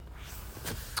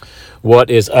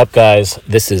What is up, guys?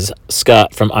 This is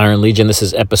Scott from Iron Legion. This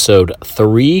is episode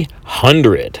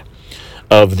 300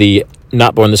 of the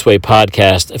Not Born This Way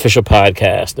podcast, official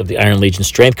podcast of the Iron Legion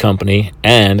Strength Company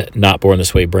and Not Born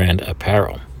This Way brand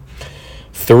apparel.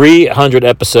 300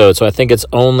 episodes, so I think it's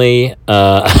only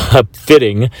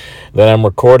fitting that I'm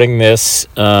recording this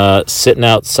sitting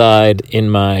outside in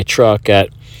my truck at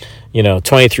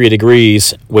 23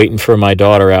 degrees, waiting for my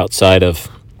daughter outside of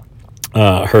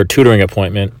her tutoring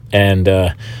appointment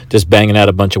and just banging out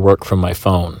a bunch of work from my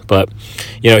phone. But,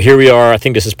 here we are. I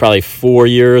think this is probably 4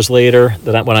 years later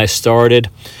when I started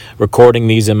recording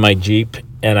these in my Jeep,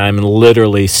 and I'm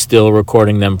literally still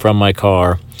recording them from my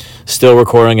car, still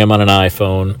recording them on an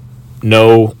iPhone,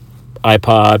 no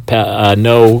iPod,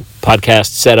 no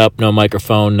podcast setup, no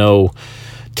microphone, no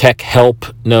tech help,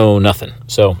 no nothing.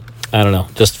 So, I don't know,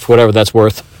 just for whatever that's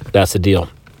worth, that's the deal.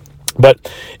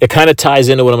 But it kind of ties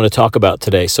into what I'm going to talk about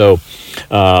today. So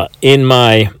in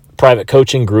my private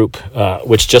coaching group,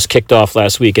 which just kicked off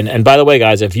last week, and by the way,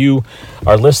 guys, if you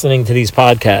are listening to these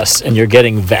podcasts and you're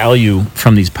getting value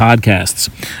from these podcasts,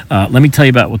 let me tell you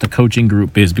about what the coaching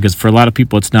group is, because for a lot of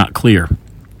people, it's not clear.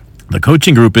 The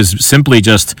coaching group is simply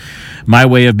just my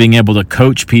way of being able to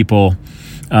coach people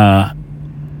and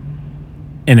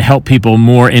help people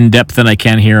more in depth than I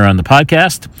can here on the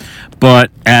podcast,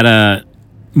 but at a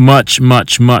much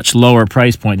lower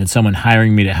price point than someone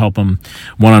hiring me to help them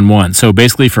one-on-one. So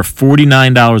basically for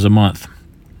 $49 a month,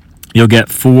 you'll get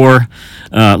 4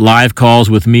 live calls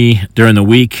with me during the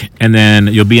week, and then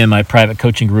you'll be in my private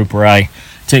coaching group where I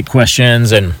take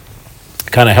questions and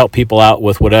kind of help people out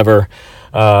with whatever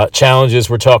challenges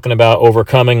we're talking about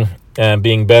overcoming and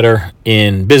being better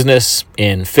in business,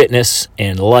 in fitness,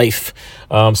 in life.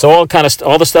 So all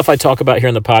the stuff I talk about here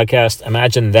in the podcast,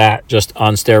 imagine that just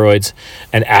on steroids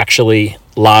and actually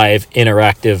live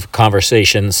interactive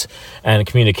conversations and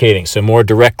communicating. So more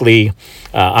directly,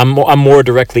 I'm more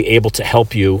directly able to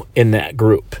help you in that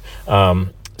group.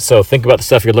 So think about the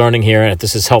stuff you're learning here, and if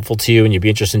this is helpful to you and you'd be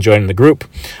interested in joining the group,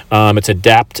 it's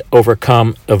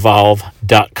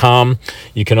adaptovercomeevolve.com.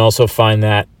 You can also find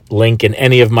that link in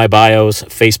any of my bios,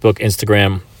 Facebook,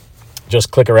 Instagram.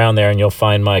 Just click around there and you'll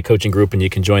find my coaching group and you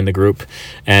can join the group.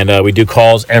 And we do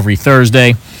calls every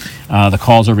Thursday. The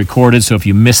calls are recorded, so if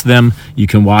you miss them, you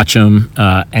can watch them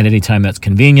at any time that's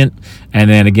convenient. And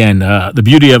then again, the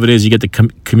beauty of it is you get to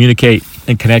communicate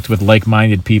and connect with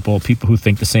like-minded people who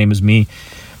think the same as me,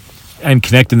 and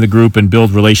connect in the group and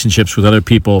build relationships with other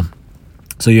people.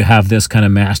 So you have this kind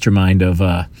of mastermind of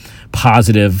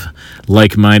positive,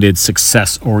 like-minded,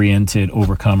 success-oriented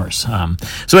overcomers.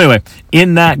 So anyway,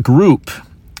 in that group,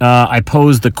 I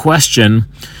posed the question,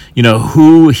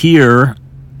 who here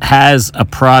has a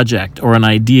project or an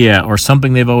idea or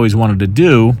something they've always wanted to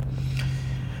do,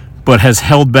 but has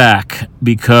held back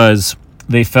because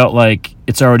they felt like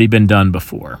it's already been done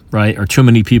before, right? Or too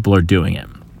many people are doing it.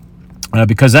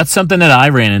 Because that's something that I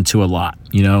ran into a lot,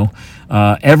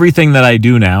 everything that I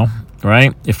do now,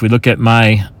 right? If we look at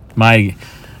my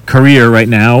career right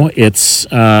now, it's,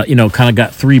 kind of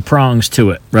got 3 prongs to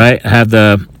it, right? I have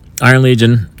the Iron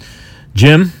Legion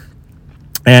gym,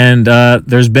 and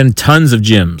there's been tons of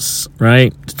gyms,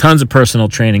 right? Tons of personal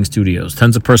training studios,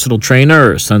 tons of personal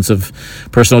trainers, tons of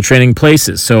personal training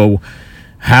places. So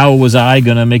how was I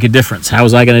going to make a difference? How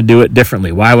was I going to do it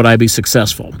differently? Why would I be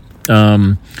successful?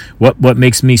 What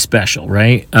makes me special,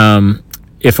 right?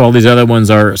 If all these other ones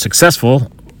are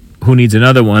successful, who needs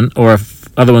another one? Or if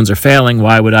other ones are failing,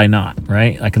 why would I not,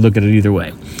 right? I could look at it either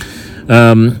way.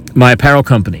 My apparel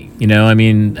company, how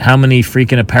many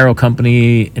freaking apparel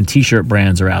company and t-shirt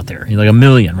brands are out there? Like 1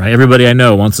 million, right? Everybody I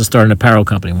know wants to start an apparel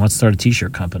company, wants to start a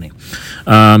t-shirt company.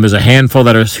 There's a handful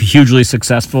that are hugely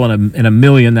successful and a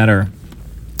million that are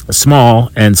small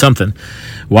and something.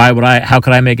 How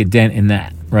could I make a dent in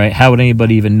that? Right? How would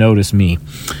anybody even notice me?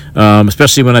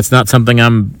 Especially when it's not something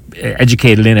I'm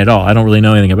educated in at all. I don't really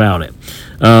know anything about it.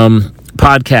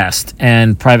 Podcast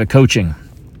and private coaching.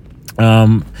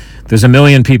 There's 1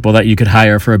 million people that you could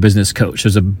hire for a business coach.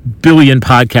 There's 1 billion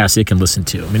podcasts you can listen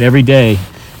to. Every day,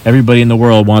 everybody in the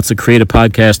world wants to create a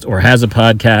podcast or has a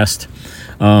podcast.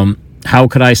 How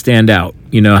could I stand out?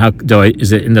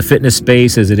 Is it in the fitness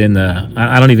space? Is it in the,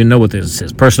 I don't even know what this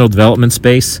is, personal development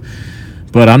space?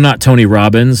 But I'm not Tony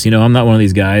Robbins, I'm not one of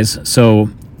these guys. So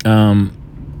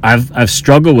I've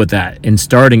struggled with that in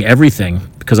starting everything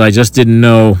because I just didn't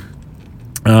know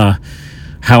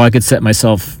how I could set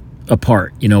myself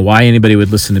apart. Why anybody would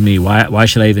listen to me? Why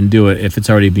should I even do it if it's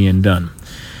already being done?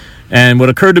 And what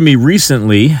occurred to me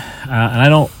recently, and I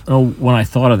don't know when I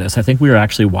thought of this, I think we were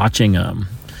actually watching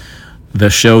the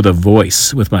show The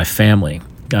Voice with my family.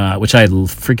 which I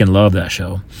freaking love that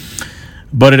show.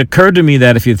 But it occurred to me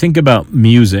that if you think about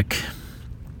music,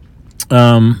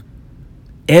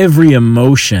 every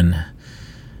emotion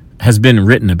has been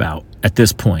written about at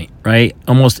this point, right?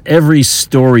 Almost every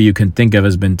story you can think of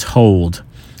has been told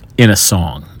in a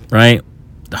song, right?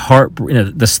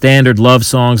 The standard love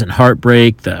songs and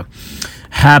heartbreak, the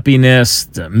happiness,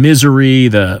 the misery,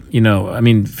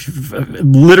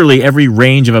 literally every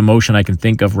range of emotion I can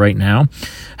think of right now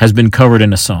has been covered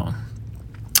in a song.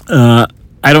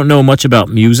 I don't know much about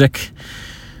music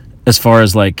as far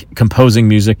as like composing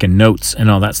music and notes and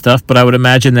all that stuff, but I would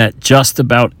imagine that just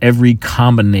about every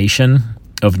combination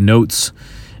of notes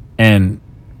and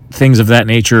things of that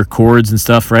nature, chords and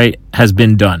stuff, right, has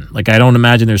been done. Like, I don't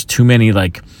imagine there's too many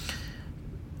like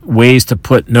ways to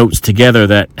put notes together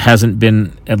that hasn't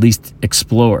been at least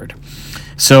explored.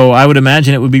 So I would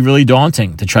imagine it would be really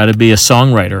daunting to try to be a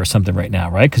songwriter or something right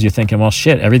now, right? Because you're thinking, well,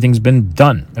 shit, everything's been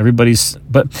done.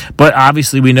 But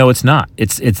obviously we know it's not.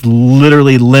 It's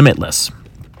literally limitless.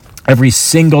 Every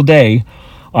single day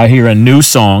I hear a new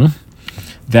song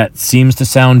that seems to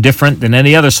sound different than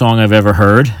any other song I've ever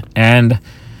heard, and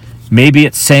maybe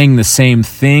it's saying the same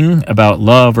thing about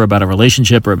love or about a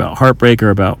relationship or about heartbreak or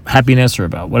about happiness or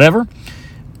about whatever,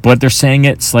 but they're saying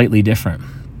it slightly different.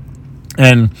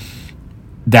 And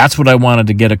that's what I wanted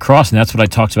to get across, and that's what I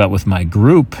talked about with my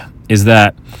group, is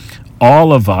that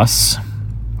all of us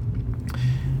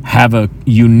have a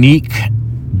unique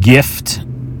gift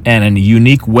and a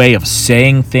unique way of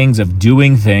saying things, of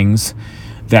doing things,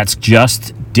 that's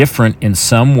just different in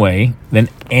some way than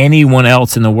anyone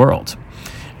else in the world.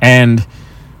 And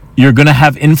you're going to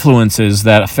have influences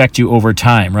that affect you over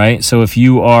time, right? So if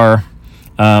you are,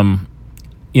 an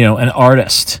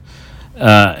artist,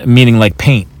 meaning like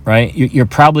paint, right? You're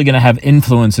probably going to have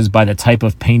influences by the type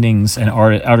of paintings and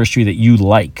artistry that you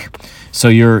like. So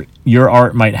your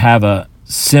art might have a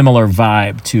similar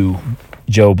vibe to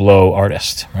Joe Blow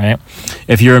artist, right?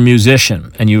 If you're a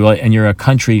musician and you're a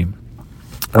country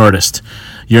artist,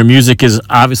 your music is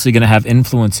obviously going to have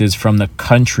influences from the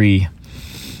country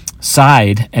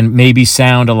side and maybe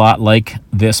sound a lot like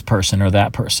this person or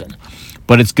that person,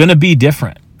 but it's going to be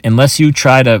different unless you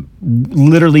try to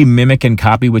literally mimic and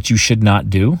copy, which you should not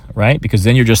do, right? Because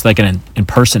then you're just like an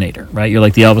impersonator, right? You're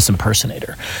like the Elvis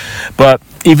impersonator. But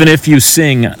even if you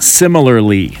sing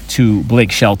similarly to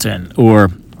Blake Shelton or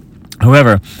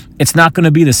whoever, it's not going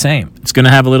to be the same. It's going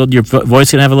to have your voice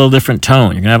is going to have a little different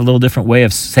tone. You're going to have a little different way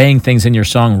of saying things in your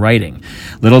songwriting,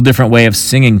 a little different way of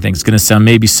singing things. It's going to sound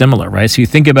maybe similar, right? So you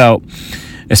think about,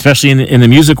 especially in the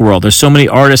music world, there's so many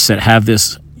artists that have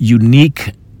this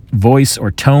unique voice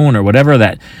or tone or whatever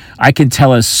that I can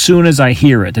tell as soon as I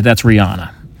hear it that that's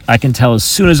Rihanna. I can tell as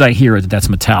soon as I hear it that that's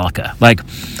Metallica. Like,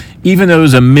 even though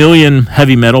there's a million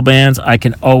heavy metal bands, I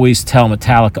can always tell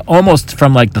Metallica almost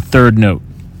from like the third note.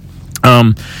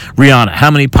 Rihanna, how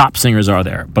many pop singers are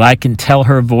there? But I can tell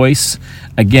her voice,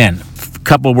 again, a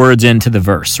couple words into the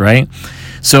verse, right?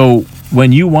 So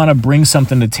when you want to bring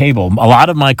something to the table, a lot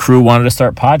of my crew wanted to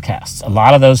start podcasts. A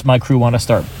lot of my crew want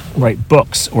to write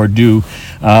books or do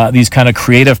these kind of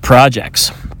creative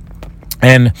projects.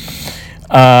 And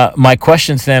my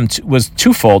question to them was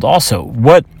twofold also.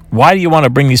 Why do you want to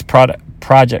bring these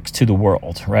projects to the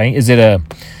world, right? Is it a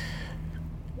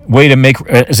way to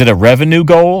is it a revenue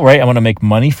goal, right? I want to make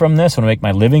money from this. I want to make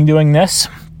my living doing this.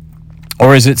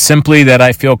 Or is it simply that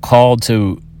I feel called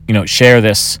to, share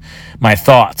my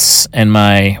thoughts and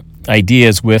my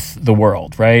ideas with the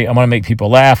world, right? I want to make people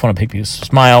laugh. I want to make people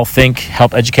smile, think,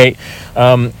 help educate.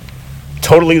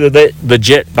 Totally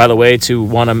legit, by the way, to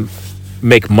want to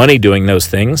make money doing those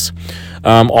things.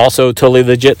 Also totally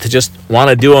legit to just want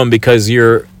to do them because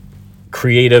your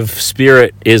creative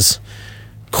spirit is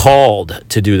called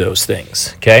to do those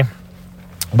things, okay?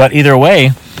 But either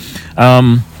way,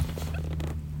 my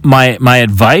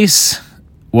advice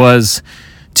was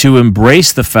to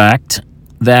embrace the fact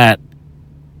that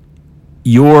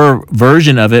your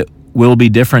version of it will be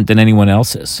different than anyone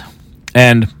else's.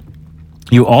 And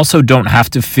you also don't have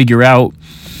to figure out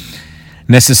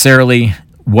necessarily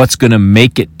what's going to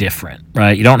make it different,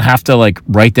 right? You don't have to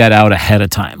write that out ahead of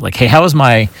time. Like, hey, how is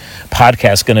my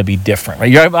podcast going to be different,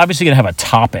 right? You're obviously going to have a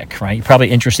topic, right? You're probably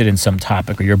interested in some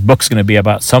topic, or your book's going to be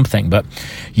about something, but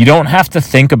you don't have to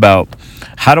think about,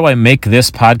 how do I make this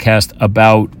podcast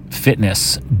about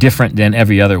fitness different than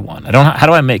every other one? How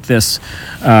do I make this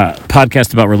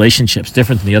podcast about relationships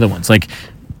different than the other ones?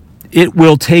 It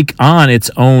will take on its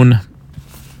own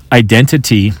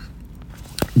identity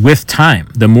with time,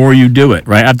 the more you do it,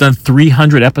 right? I've done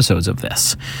 300 episodes of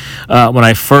this. When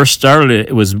I first started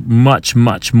it was much,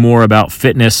 much more about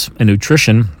fitness and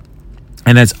nutrition.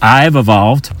 And as I've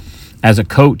evolved as a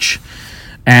coach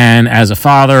and as a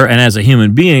father and as a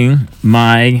human being,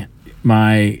 my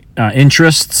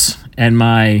interests and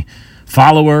my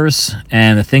followers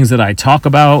and the things that I talk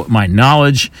about, my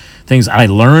knowledge, things I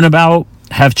learn about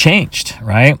have changed,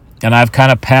 right? And I've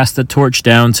kind of passed the torch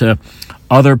down to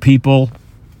other people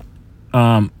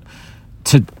to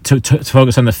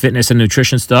focus on the fitness and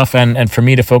nutrition stuff, and for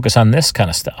me to focus on this kind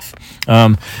of stuff.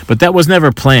 But that was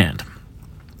never planned.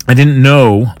 I didn't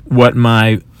know what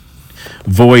my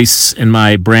voice and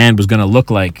my brand was going to look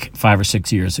like 5 or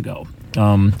 6 years ago.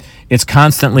 It's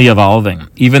constantly evolving.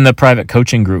 Even the private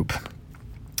coaching group,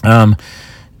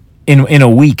 in a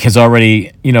week has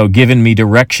already, given me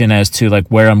direction as to like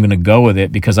where I'm going to go with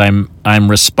it, because I'm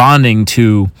responding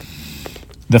to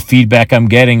the feedback I'm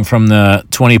getting from the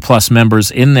 20 plus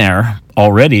members in there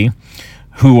already,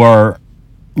 who are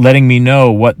letting me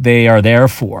know what they are there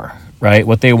for, right?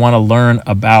 What they want to learn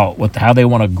about, how they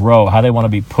want to grow, how they want to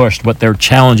be pushed, what their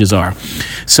challenges are.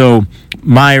 So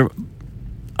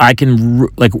I can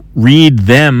read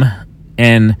them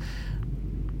and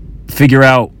figure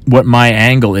out what my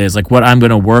angle is, like what I'm going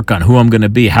to work on, who I'm going to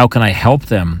be, how can I help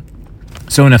them.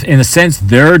 So in a sense,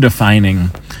 they're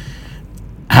defining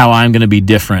how I'm going to be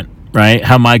different, right?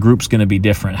 How my group's going to be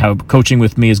different, how coaching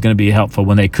with me is going to be helpful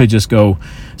when they could just go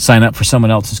sign up for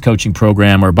someone else's coaching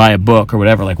program or buy a book or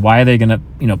whatever. Like, why are they going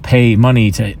to, pay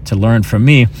money to learn from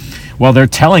me? Well, they're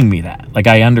telling me that. Like,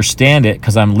 I understand it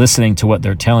because I'm listening to what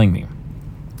they're telling me.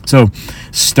 So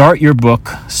start your book,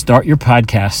 start your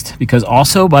podcast, because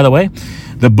also, by the way,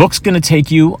 the book's going to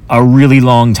take you a really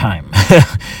long time,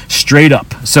 straight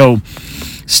up. So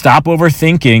stop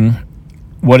overthinking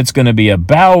what it's going to be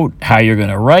about, how you're going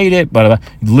to write it, but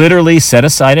literally set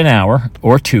aside an hour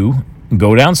or two,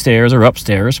 go downstairs or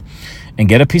upstairs and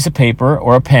get a piece of paper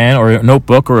or a pen or a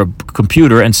notebook or a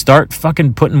computer and start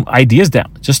fucking putting ideas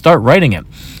down. Just start writing it,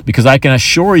 because I can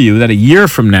assure you that a year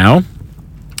from now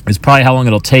is probably how long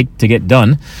it'll take to get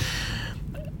done.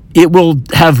 It will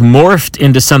have morphed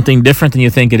into something different than you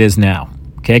think it is now.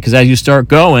 Okay, because as you start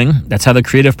going, that's how the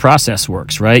creative process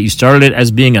works, right? You started it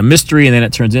as being a mystery, and then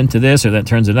it turns into this, or that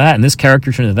turns into that, and this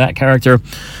character turns into that character.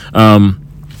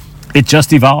 It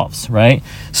just evolves, right?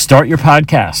 Start your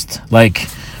podcast. Like,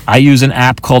 I use an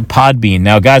app called Podbean.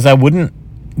 Now, guys,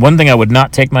 one thing I would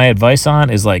not take my advice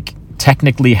on is like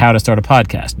technically how to start a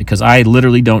podcast, because I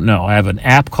literally don't know. I have an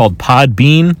app called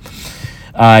Podbean.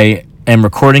 I am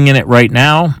recording in it right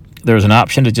now. There's an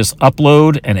option to just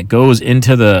upload, and it goes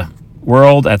into the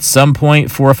world. At some point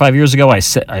 4 or 5 years ago,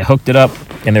 I hooked it up,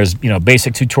 and there's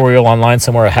basic tutorial online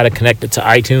somewhere how to connect it to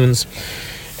iTunes,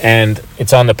 and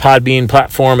it's on the Podbean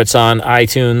platform. It's on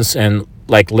iTunes, and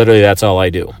like literally that's all I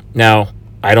do. Now,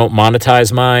 I don't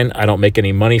monetize mine. I don't make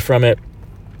any money from it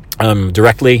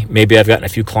directly. Maybe I've gotten a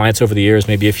few clients over the years.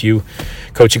 Maybe a few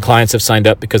coaching clients have signed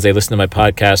up because they listen to my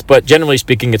podcast. But generally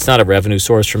speaking, it's not a revenue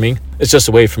source for me. It's just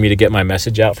a way for me to get my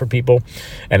message out for people.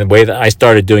 And the way that I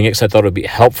started doing it, because I thought it would be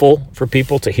helpful for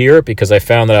people to hear, because I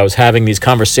found that I was having these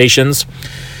conversations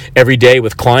every day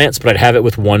with clients, but I'd have it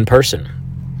with one person.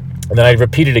 And then I'd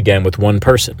repeat it again with one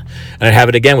person. And I'd have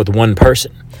it again with one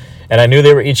person. And I knew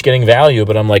they were each getting value,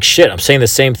 but I'm like, shit, I'm saying the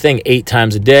same thing 8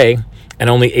 times a day, and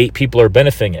only 8 people are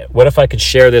benefiting it. What if I could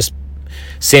share this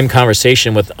same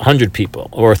conversation with 100 people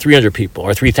or 300 people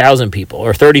or 3,000 people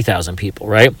or 30,000 people,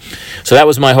 right? So that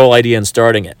was my whole idea in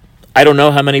starting it. I don't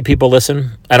know how many people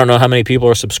listen. I don't know how many people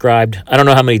are subscribed. I don't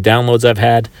know how many downloads I've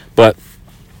had, but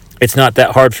it's not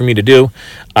that hard for me to do.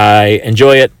 I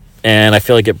enjoy it, and I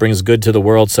feel like it brings good to the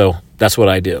world, so that's what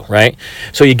I do, right?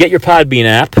 So you get your Podbean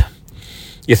app.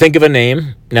 You think of a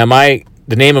name. Now,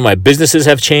 the name of my businesses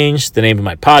have changed. The name of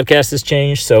my podcast has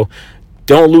changed. So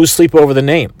don't lose sleep over the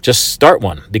name. Just start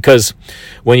one. Because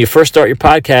when you first start your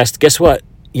podcast, guess what?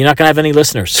 You're not going to have any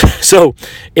listeners. So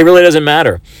it really doesn't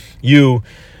matter. You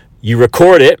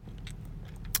record it,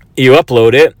 you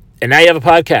upload it, and now you have a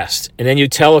podcast. And then you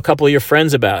tell a couple of your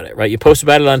friends about it, right? You post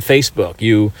about it on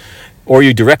Facebook. Or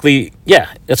you directly,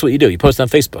 that's what you do. You post it on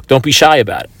Facebook. Don't be shy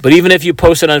about it. But even if you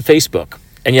post it on Facebook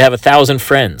and you have 1,000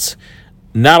 friends,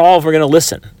 not all of them are going to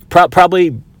listen.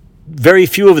 Probably very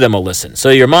few of them will listen. So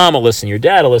your mom will listen, your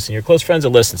dad will listen, your close friends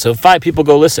will listen. So 5 people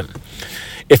go listen.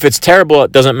 If it's terrible,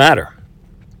 it doesn't matter.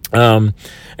 And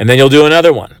then you'll do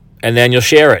another one, and then you'll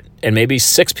share it, and maybe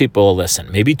 6 people will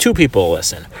listen. Maybe 2 people will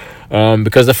listen,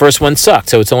 because the first one sucked,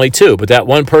 so it's only 2. But that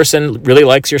one person really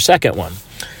likes your second one.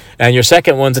 And your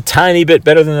second one's a tiny bit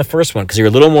better than the first one because you're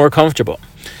a little more comfortable.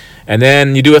 And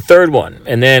then you do a third one,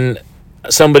 and then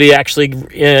somebody actually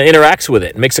interacts with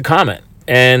it, makes a comment,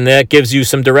 and that gives you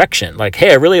some direction. Like,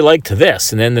 hey, I really liked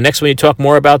this. And then the next one you talk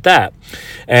more about that.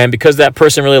 And because that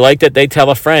person really liked it, they tell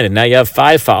a friend, and now you have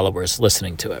 5 followers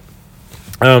listening to it.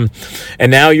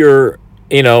 And now you're,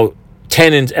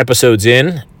 10 episodes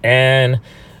in, and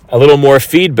a little more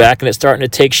feedback, and it's starting to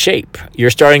take shape. You're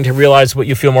starting to realize what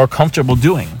you feel more comfortable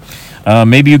doing.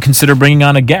 Maybe you consider bringing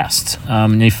on a guest.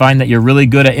 And you find that you're really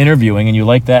good at interviewing, and you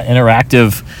like that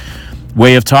interactive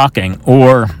way of talking,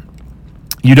 or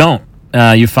you don't.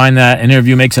 You find that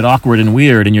interview makes it awkward and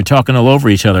weird, and you're talking all over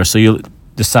each other, so you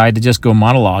decide to just go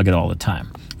monologue it all the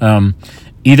time.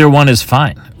 Either one is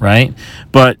fine, right?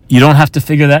 But you don't have to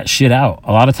figure that shit out.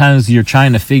 A lot of times you're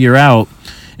trying to figure out,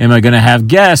 am I going to have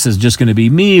guests? Is it just going to be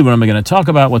me? What am I going to talk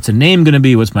about? What's the name going to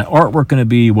be? What's my artwork going to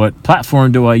be? What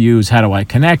platform do I use? How do I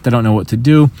connect? I don't know what to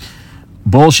do.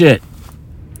 Bullshit.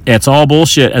 It's all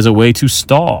bullshit as a way to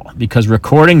stall, because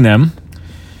recording them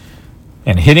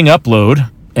and hitting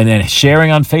upload and then sharing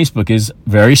on Facebook is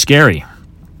very scary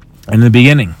in the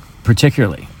beginning,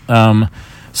 particularly.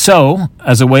 So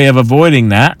as a way of avoiding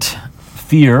that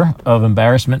fear of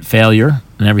embarrassment, failure,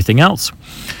 and everything else,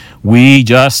 we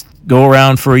just go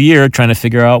around for a year trying to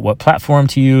figure out what platform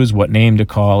to use, what name to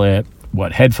call it,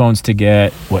 what headphones to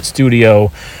get, what studio,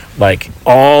 like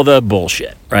all the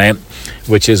bullshit, right?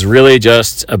 Which is really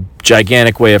just a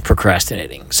gigantic way of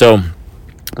procrastinating. So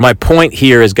my point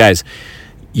here is, guys,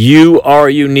 you are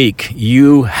unique.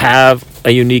 You have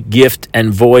a unique gift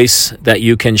and voice that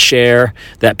you can share,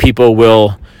 that people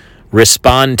will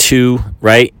respond to,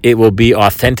 right? It will be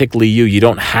authentically you. You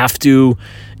don't have to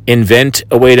invent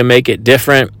a way to make it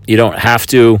different. You don't have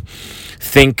to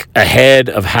think ahead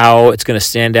of how it's going to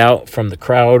stand out from the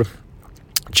crowd.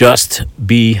 Just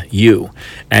be you,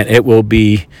 and it will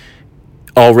be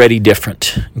already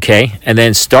different, okay? And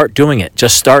then start doing it.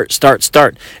 Just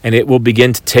start, and it will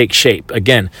begin to take shape.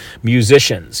 Again,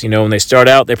 musicians, when they start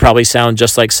out, they probably sound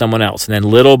just like someone else, and then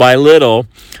little by little,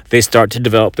 they start to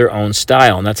develop their own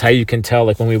style, and that's how you can tell.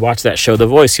 Like when we watch that show, The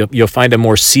Voice, you'll find a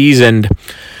more seasoned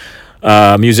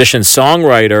musician,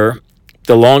 songwriter.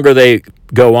 The longer they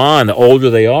go on, the older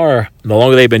they are, the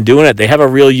longer they've been doing it, they have a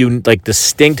real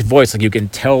distinct voice. Like you can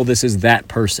tell this is that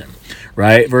person,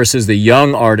 right? Versus the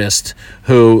young artist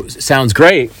who sounds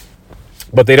great,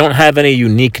 but they don't have any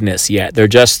uniqueness yet.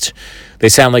 They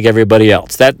sound like everybody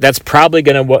else. That's probably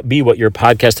going to be what your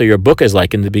podcast or your book is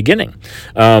like in the beginning.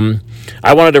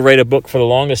 I wanted to write a book for the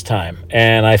longest time,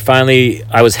 and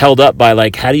I was held up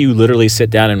by how do you literally sit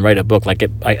down and write a book?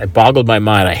 It boggled my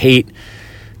mind. I hate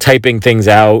typing things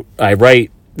out. I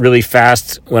write really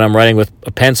fast when I'm writing with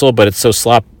a pencil, but it's so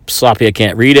sloppy I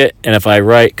can't read it. And if I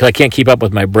write, because I can't keep up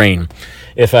with my brain,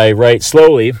 if I write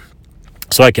slowly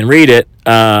so I can read it,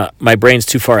 my brain's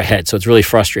too far ahead, so it's really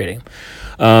frustrating.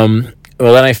 Well,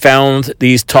 then I found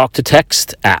these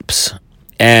talk-to-text apps,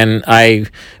 and I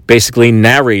basically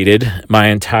narrated my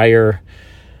entire,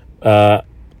 I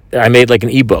made an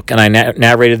ebook, and I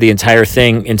narrated the entire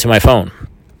thing into my phone.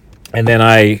 And then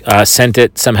I sent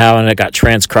it somehow, and it got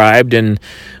transcribed and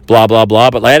blah, blah, blah.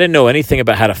 But I didn't know anything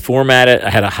about how to format it. I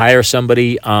had to hire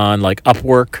somebody on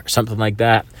Upwork or something like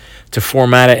that to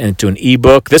format it into an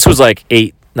ebook. This was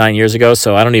 8-9 years ago,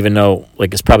 so I don't even know.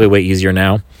 It's probably way easier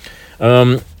now.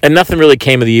 And nothing really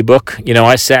came of the ebook.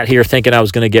 I sat here thinking I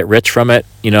was going to get rich from it.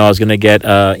 I was going to get,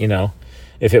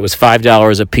 if it was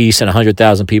 $5 a piece and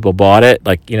 100,000 people bought it,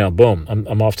 boom,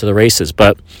 I'm off to the races.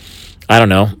 But I don't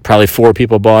know, probably 4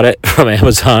 people bought it from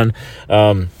Amazon.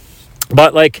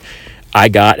 But I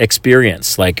got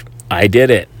experience. I did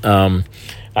it.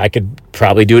 I could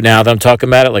probably do it now that I'm talking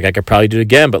about it. I could probably do it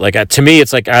again. But to me,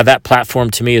 it's that platform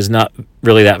to me is not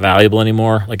really that valuable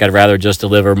anymore. I'd rather just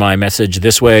deliver my message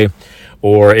this way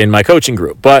or in my coaching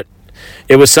group. But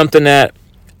it was something that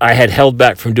I had held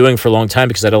back from doing for a long time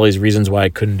because I had all these reasons why I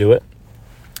couldn't do it.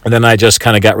 And then I just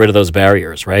kind of got rid of those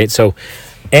barriers, right? So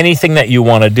anything that you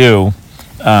want to do,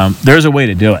 there's a way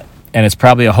to do it. And it's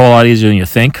probably a whole lot easier than you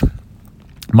think.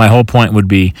 My whole point would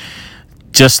be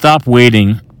just stop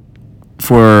waiting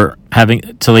for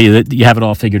till you have it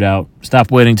all figured out.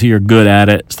 Stop waiting till you're good at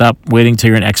it. Stop waiting till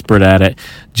you're an expert at it.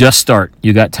 Just start.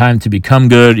 You got time to become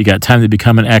good. You got time to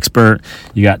become an expert.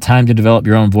 You got time to develop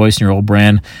your own voice and your own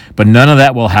brand. But none of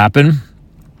that will happen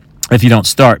if you don't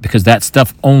start, because that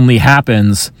stuff only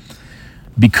happens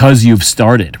because you've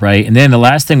started, right? And then the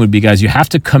last thing would be, guys, you have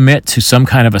to commit to some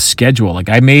kind of a schedule.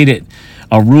 I made it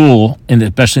a rule,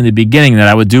 especially in the beginning, that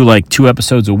I would do 2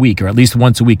 episodes a week, or at least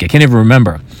once a week. I can't even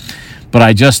remember. But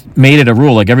I just made it a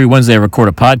rule. Every Wednesday I record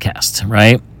a podcast,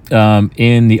 right?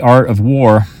 In The Art of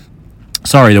War,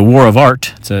 The War of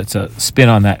Art. It's a spin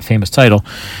on that famous title.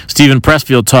 Steven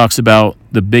Pressfield talks about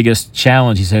the biggest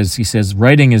challenge. He says,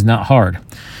 writing is not hard.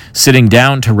 Sitting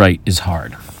down to write is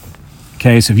hard.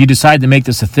 Okay, so if you decide to make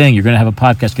this a thing, you're going to have a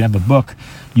podcast, you're going to have a book,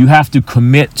 you have to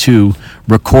commit to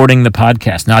recording the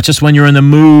podcast. Not just when you're in the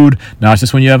mood, not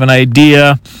just when you have an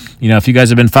idea. If you guys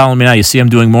have been following me now, you see I'm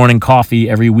doing morning coffee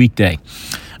every weekday.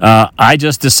 I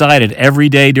just decided every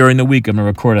day during the week I'm going to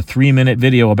record a 3-minute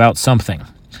video about something.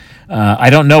 I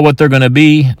don't know what they're going to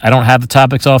be. I don't have the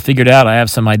topics all figured out. I have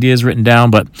some ideas written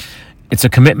down, but it's a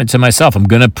commitment to myself. I'm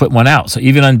going to put one out. So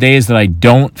even on days that I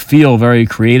don't feel very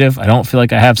creative, I don't feel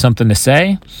like I have something to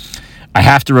say, I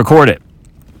have to record it.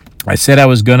 I said I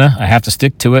was gonna. I have to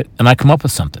stick to it, and I come up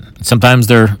with something. Sometimes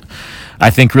they're, I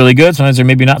think, really good. Sometimes they're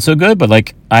maybe not so good,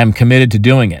 but I'm committed to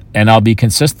doing it, and I'll be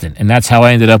consistent. And that's how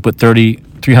I ended up with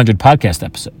 300 podcast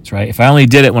episodes, right? If I only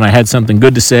did it when I had something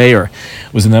good to say or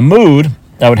was in the mood,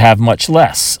 I would have much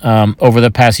less. Over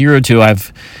the past year or two,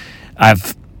 I've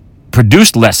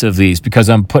produced less of these because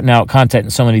I'm putting out content in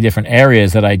so many different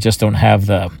areas that I just don't have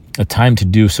the time to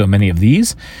do so many of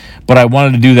these. But I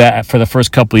wanted to do that for the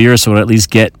first couple of years so it at least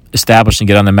get established and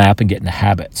get on the map and get in the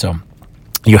habit. So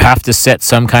you have to set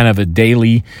some kind of a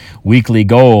daily, weekly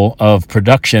goal of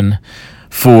production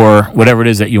for whatever it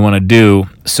is that you want to do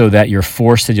so that you're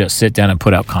forced to just sit down and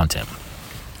put out content.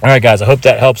 All right, guys, I hope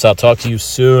that helps. I'll talk to you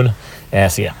soon.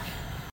 See ya.